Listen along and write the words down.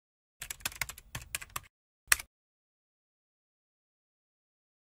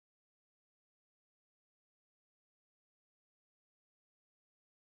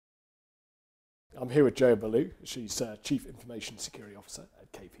I'm here with Jaya Baloo. She's Chief Information Security Officer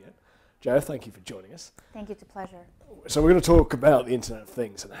at KPN. Jaya, thank you for joining us. Thank you, it's a pleasure. So we're going to talk about the Internet of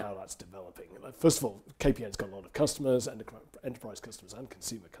Things and how that's developing. First of all, KPN's got a lot of customers, enterprise customers and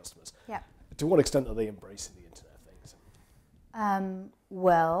consumer customers. Yeah. To what extent are they embracing the Internet of Things?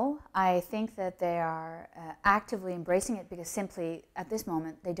 Well, I think that they are actively embracing it because simply at this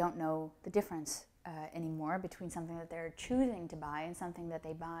moment they don't know the difference anymore between something that they're choosing to buy and something that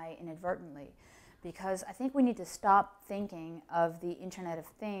they buy inadvertently. Because I think we need to stop thinking of the Internet of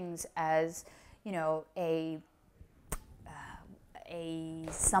Things as, you know, a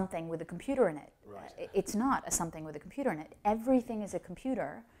something with a computer in it. Right. It's not a something with a computer in it. Everything is a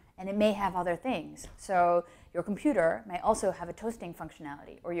computer, and it may have other things. So your computer may also have a toasting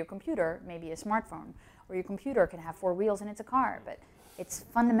functionality, or your computer may be a smartphone, or your computer can have 4 wheels and it's a car, but it's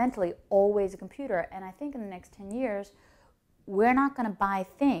fundamentally always a computer. And I think in the next 10 years, we're not going to buy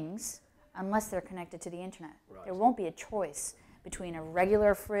things unless they're connected to the internet. Right. There won't be a choice between a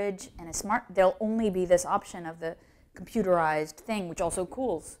regular fridge and a smart. There'll only be this option of the computerized thing, which also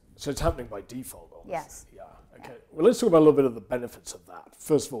cools. So it's happening by default, almost. Yes. Yeah. Okay. Well, let's talk about a little bit of the benefits of that.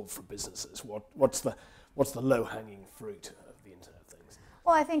 First of all, for businesses, what's the low-hanging fruit of the Internet of Things?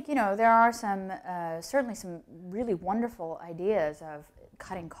 Well, I think, you know, there are some certainly some really wonderful ideas of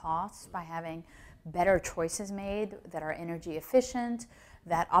cutting costs by having better choices made that are energy efficient,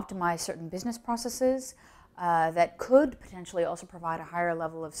 that optimize certain business processes, that could potentially also provide a higher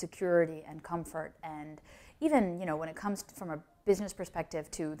level of security and comfort. And even, you know, when it comes from a business perspective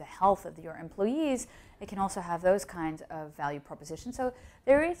to the health of your employees, it can also have those kinds of value propositions. So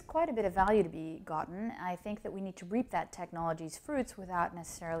there is quite a bit of value to be gotten. I think that we need to reap that technology's fruits without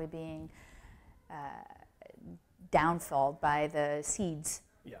necessarily being downfalled by the seeds.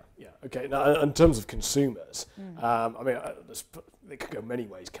 Yeah, yeah. Okay. Now, in terms of consumers, I mean, they could go many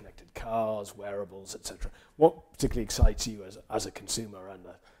ways: connected cars, wearables, etc. What particularly excites you as a consumer and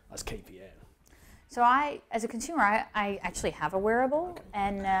as KPN? So as a consumer, I actually have a wearable, okay,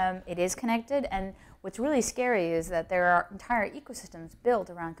 and it is connected. And what's really scary is that there are entire ecosystems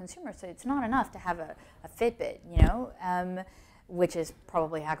built around consumers. So it's not enough to have a Fitbit, you know, which is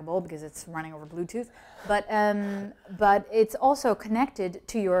probably hackable because it's running over Bluetooth. But it's also connected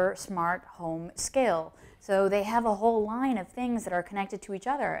to your smart home scale. So they have a whole line of things that are connected to each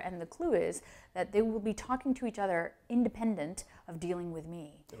other, and the clue is that they will be talking to each other independent of dealing with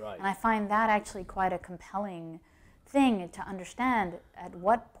me. Right. And I find that actually quite a compelling thing to understand. At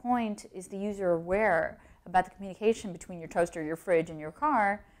what point is the user aware about the communication between your toaster, your fridge, and your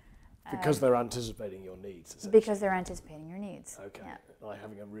car? Because they're anticipating your needs. Because they're anticipating your needs. Okay, yeah. Like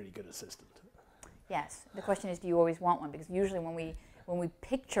having a really good assistant. Yes. The question is, do you always want one? Because usually when we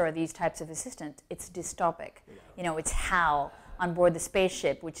picture these types of assistant, it's dystopic. Yeah. You know, it's Hal on board the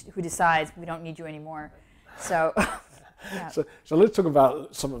spaceship, who decides we don't need you anymore. So, yeah. So let's talk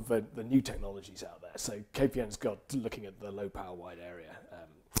about some of the new technologies out there. So KPN's got looking at the low power wide area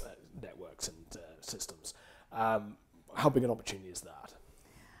networks and systems. How big an opportunity is that?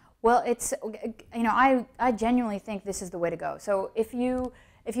 Well, it's, you know, I genuinely think this is the way to go. So if you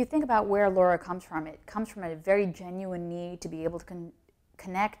think about where LoRa comes from, it comes from a very genuine need to be able to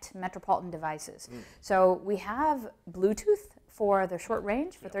connect metropolitan devices. So we have Bluetooth for the short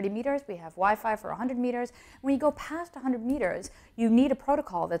range, for 30 meters. We have Wi-Fi for 100 meters. When you go past 100 meters, you need a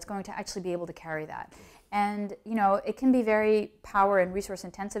protocol that's going to actually be able to carry that. And, you know, it can be very power and resource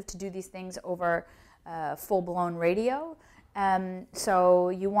intensive to do these things over full-blown radio. So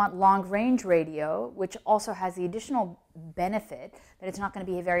you want long-range radio, which also has the additional benefit that it's not going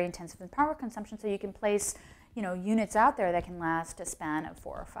to be very intensive in power consumption. So you can place, you know, units out there that can last a span of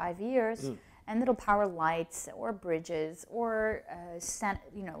 4 or 5 years, and it'll power lights or bridges or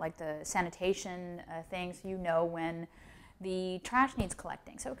you know, like the sanitation things. You know when the trash needs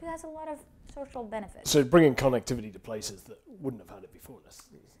collecting. So it has a lot of social benefits. So bringing connectivity to places that wouldn't have had it before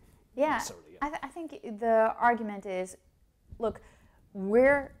necessarily. Yeah, I think the argument is, look,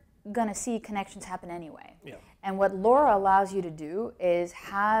 we're going to see connections happen anyway. Yeah. And what LoRa allows you to do is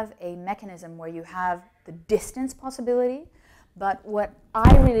have a mechanism where you have the distance possibility, but what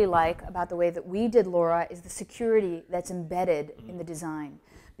I really like about the way that we did LoRa is the security that's embedded in the design.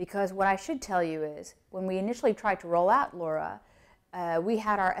 Because what I should tell you is, when we initially tried to roll out LoRa, we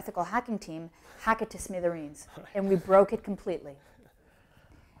had our ethical hacking team hack it to smithereens, and we broke it completely.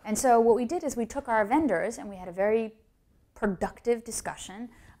 And so what we did is we took our vendors and we had a very productive discussion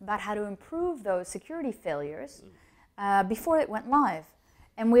about how to improve those security failures before it went live.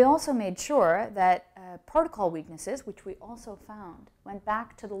 And we also made sure that protocol weaknesses, which we also found, went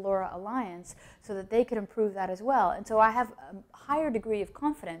back to the LoRa Alliance so that they could improve that as well. And so I have a higher degree of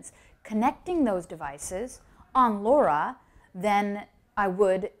confidence connecting those devices on LoRa than I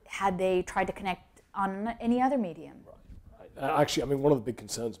would had they tried to connect on any other medium. Right. Actually, I mean, one of the big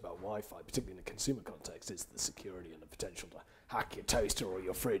concerns about Wi-Fi, particularly in the consumer context, is the security and the potential to hack your toaster or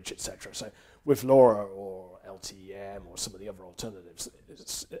your fridge, etc. So with LoRa or LTE-M or some of the other alternatives,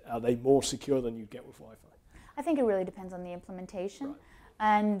 are they more secure than you get with Wi-Fi? I think it really depends on the implementation. Right.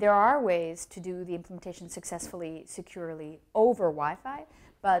 And there are ways to do the implementation successfully, securely over Wi-Fi,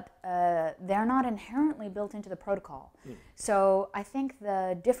 but they're not inherently built into the protocol. So I think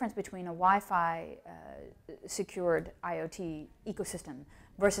the difference between a Wi-Fi secured IoT ecosystem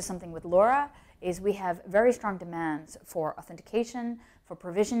versus something with LoRa is we have very strong demands for authentication, for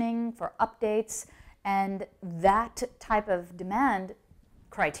provisioning, for updates, and that type of demand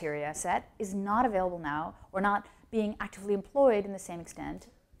criteria set is not available now or not being actively employed in the same extent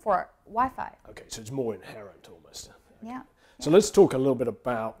for Wi-Fi. Okay, so it's more inherent almost. Okay. Yeah. So let's talk a little bit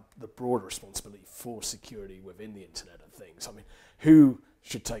about the broader responsibility for security within the Internet of Things. I mean, who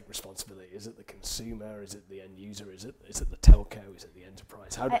should take responsibility? Is it the consumer? Is it the end user? Is it the telco? Is it the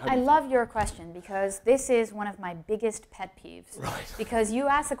enterprise? I love your question because this is one of my biggest pet peeves. Right. Because you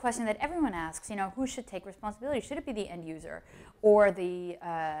ask the question that everyone asks, who should take responsibility? Should it be the end user or the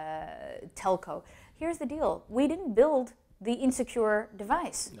telco? Here's the deal. We didn't build the insecure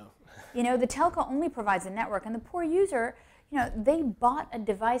device. No. The telco only provides the network, and the poor user, they bought a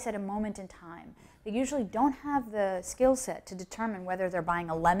device at a moment in time. They usually don't have the skill set to determine whether they're buying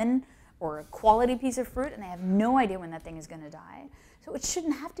a lemon or a quality piece of fruit, and they have no idea when that thing is going to die. So it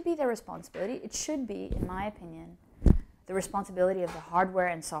shouldn't have to be their responsibility. It should be, in my opinion, the responsibility of the hardware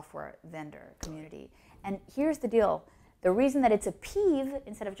and software vendor community. And here's the deal. The reason that it's a peeve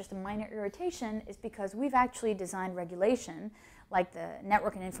instead of just a minor irritation is because we've actually designed regulation like the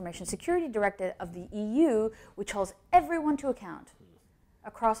Network and Information Security Directive of the EU, which holds everyone to account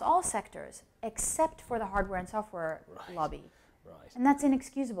across all sectors except for the hardware and software lobby. Right. And that's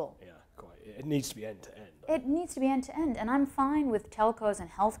inexcusable. Yeah, quite. It needs to be end to end. It needs to be end to end. And I'm fine with telcos and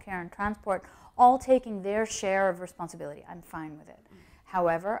healthcare and transport all taking their share of responsibility. I'm fine with it.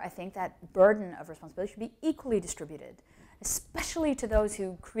 However, I think that burden of responsibility should be equally distributed, especially to those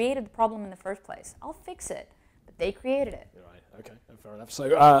who created the problem in the first place. I'll fix it, but they created it. Right, okay, fair enough.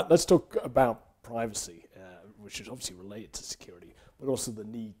 So let's talk about privacy, which is obviously related to security, but also the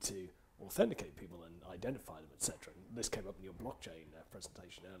need to authenticate people and identify them, etc. This came up in your blockchain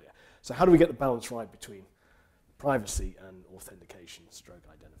presentation earlier. So how do we get the balance right between privacy and authentication /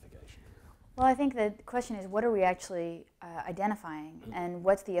 identification? Well, I think the question is, what are we actually identifying, and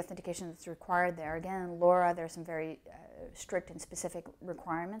what's the authentication that's required there? Again, in LoRa, there are some very strict and specific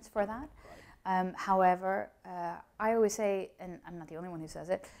requirements for that. However, I always say, and I'm not the only one who says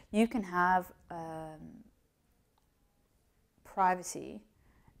it, you can have privacy,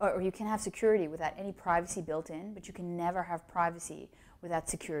 or you can have security without any privacy built in, but you can never have privacy without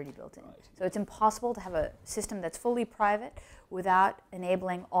security built in. Right. So it's impossible to have a system that's fully private without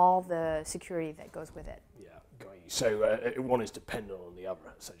enabling all the security that goes with it. Yeah, got you. So one is dependent on the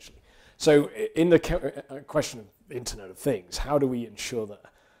other, essentially. So in the question of Internet of Things, how do we ensure that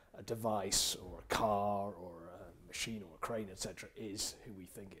a device or a car or a machine or a crane, etc., is who we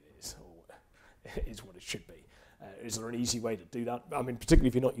think it is, or is what it should be? Is there an easy way to do that? I mean, particularly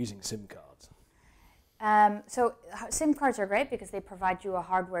if you're not using SIM cards. So SIM cards are great because they provide you a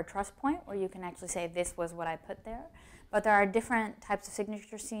hardware trust point where you can actually say, this was what I put there. But there are different types of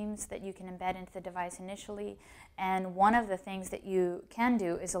signature schemes that you can embed into the device initially. And one of the things that you can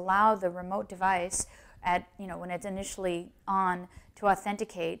do is allow the remote device at, when it's initially on, to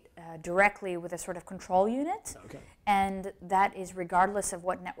authenticate directly with a sort of control unit. Okay. And that is regardless of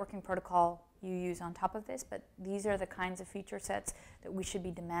what networking protocol you use on top of this. But these are the kinds of feature sets that we should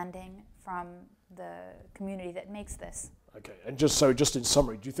be demanding from the community that makes this. Okay, and just in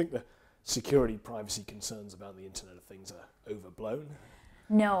summary, do you think the security privacy concerns about the Internet of Things are overblown?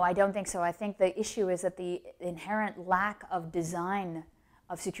 No, I don't think so. I think the issue is that the inherent lack of design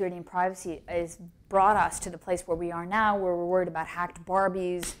of security and privacy has brought us to the place where we are now, where we're worried about hacked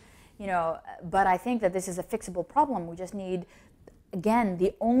Barbies, but I think that this is a fixable problem. We just need, again,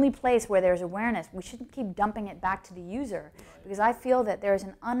 the only place where there's awareness, we shouldn't keep dumping it back to the user, because I feel that there's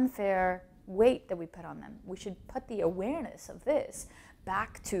an unfair weight that we put on them. We should put the awareness of this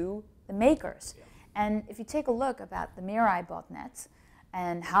back to the makers. Yeah. And if you take a look about the Mirai botnets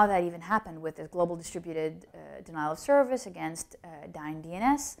and how that even happened with this global distributed denial of service against dying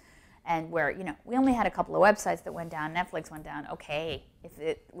DNS, and where we only had a couple of websites that went down, Netflix went down, okay, if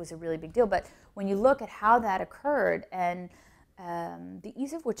it was a really big deal. But when you look at how that occurred and the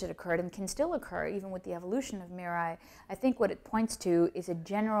ease of which it occurred and can still occur even with the evolution of Mirai, I think what it points to is a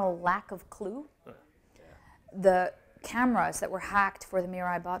general lack of clue. The cameras that were hacked for the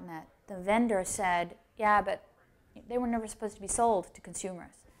Mirai botnet, the vendor said, yeah, but they were never supposed to be sold to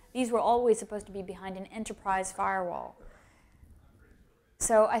consumers. These were always supposed to be behind an enterprise firewall.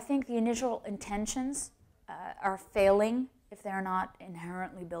 So I think the initial intentions are failing if they're not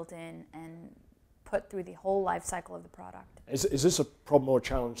inherently built in and put through the whole life cycle of the product. Is this a problem or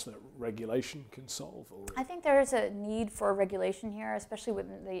challenge that regulation can solve? Or? I think there is a need for regulation here, especially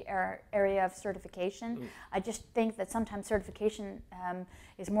within the area of certification. I just think that sometimes certification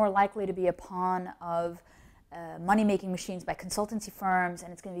is more likely to be a pawn of money-making machines by consultancy firms,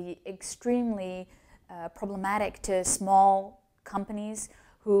 and it's going to be extremely problematic to small companies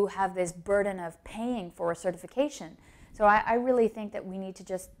who have this burden of paying for a certification. So I really think that we need to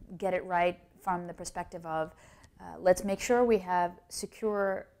just get it right from the perspective of let's make sure we have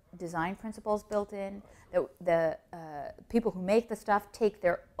secure design principles built in, that the people who make the stuff take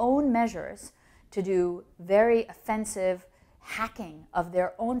their own measures to do very offensive hacking of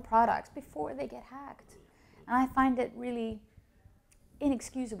their own products before they get hacked. And I find it really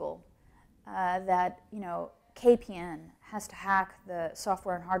inexcusable that KPN has to hack the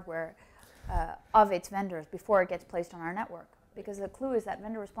software and hardware of its vendors before it gets placed on our network, because the clue is that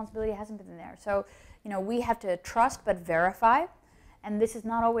vendor responsibility hasn't been there. So we have to trust but verify, and this is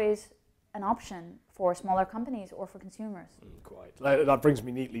not always an option for smaller companies or for consumers. Quite. That brings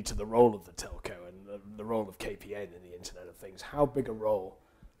me neatly to the role of the telco and the role of KPN in the Internet of Things. How big a role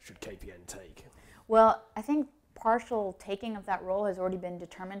should KPN take? Well, I think partial taking of that role has already been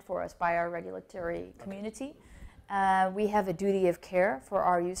determined for us by our regulatory community. We have a duty of care for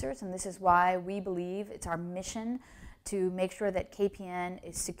our users, and this is why we believe it's our mission to make sure that KPN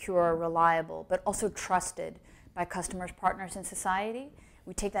is secure, reliable, but also trusted by customers, partners, and society.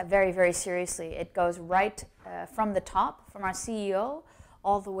 We take that very, very seriously. It goes right from the top, from our CEO,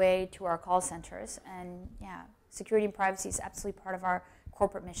 all the way to our call centers. And yeah, security and privacy is absolutely part of our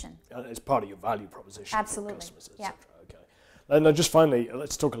corporate mission. And it's part of your value proposition Absolutely. for customers, etc. Yeah. Okay. And just finally,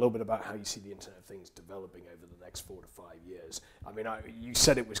 let's talk a little bit about how you see the Internet of Things developing over the next 4 to 5 years. I mean, you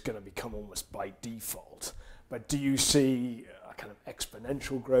said it was going to become almost by default, but do you see a kind of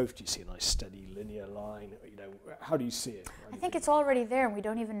exponential growth? Do you see a nice steady linear line? How do you see it? I think it's already there and we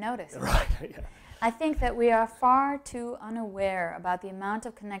don't even notice. Right. Yeah. I think that we are far too unaware about the amount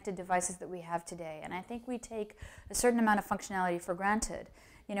of connected devices that we have today, and I think we take a certain amount of functionality for granted.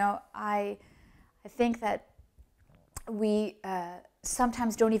 I think that we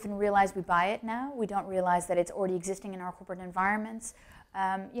sometimes don't even realize we buy it now. We don't realize that it's already existing in our corporate environments.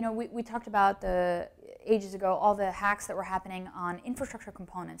 We talked about ages ago all the hacks that were happening on infrastructure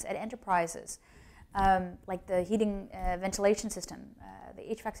components at enterprises, like the heating ventilation system,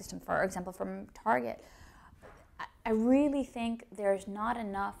 the HVAC system, for example, from Target. I really think there's not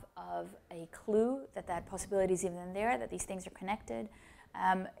enough of a clue that possibility is even there, that these things are connected.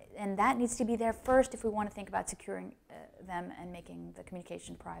 And that needs to be there first if we want to think about securing them and making the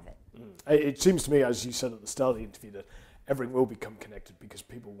communication private. It seems to me, as you said at the start of the interview, that everything will become connected because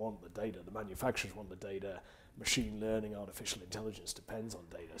people want the data. The manufacturers want the data. Machine learning, artificial intelligence depends on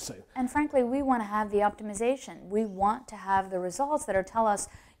data. And frankly, we want to have the optimization. We want to have the results that tell us,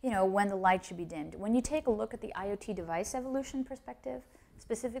 when the light should be dimmed. When you take a look at the IoT device evolution perspective,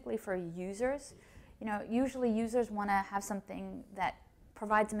 specifically for users, usually users want to have something that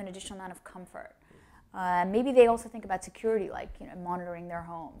provides them an additional amount of comfort. Maybe they also think about security, like monitoring their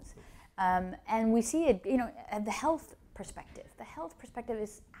homes. And we see it, at the health perspective. The health perspective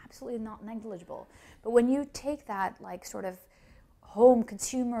is absolutely not negligible. But when you take that sort of home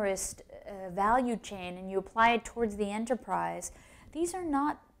consumerist value chain and you apply it towards the enterprise, these are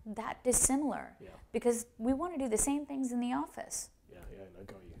not that dissimilar, because we want to do the same things in the office. Yeah, I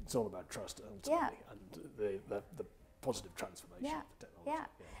got you. It's all about trust ultimately, and the positive transformation of the technology. Yeah.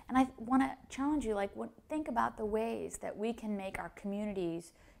 And I want to challenge you, think about the ways that we can make our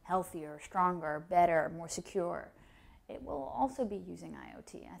communities healthier, stronger, better, more secure. It will also be using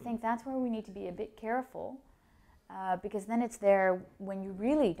IoT. I think that's where we need to be a bit careful, because then it's there when you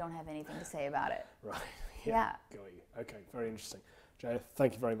really don't have anything to say about it. Right. Yeah. Got you. Okay, very interesting. Jaya,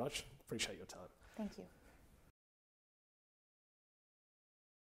 thank you very much. Appreciate your time. Thank you.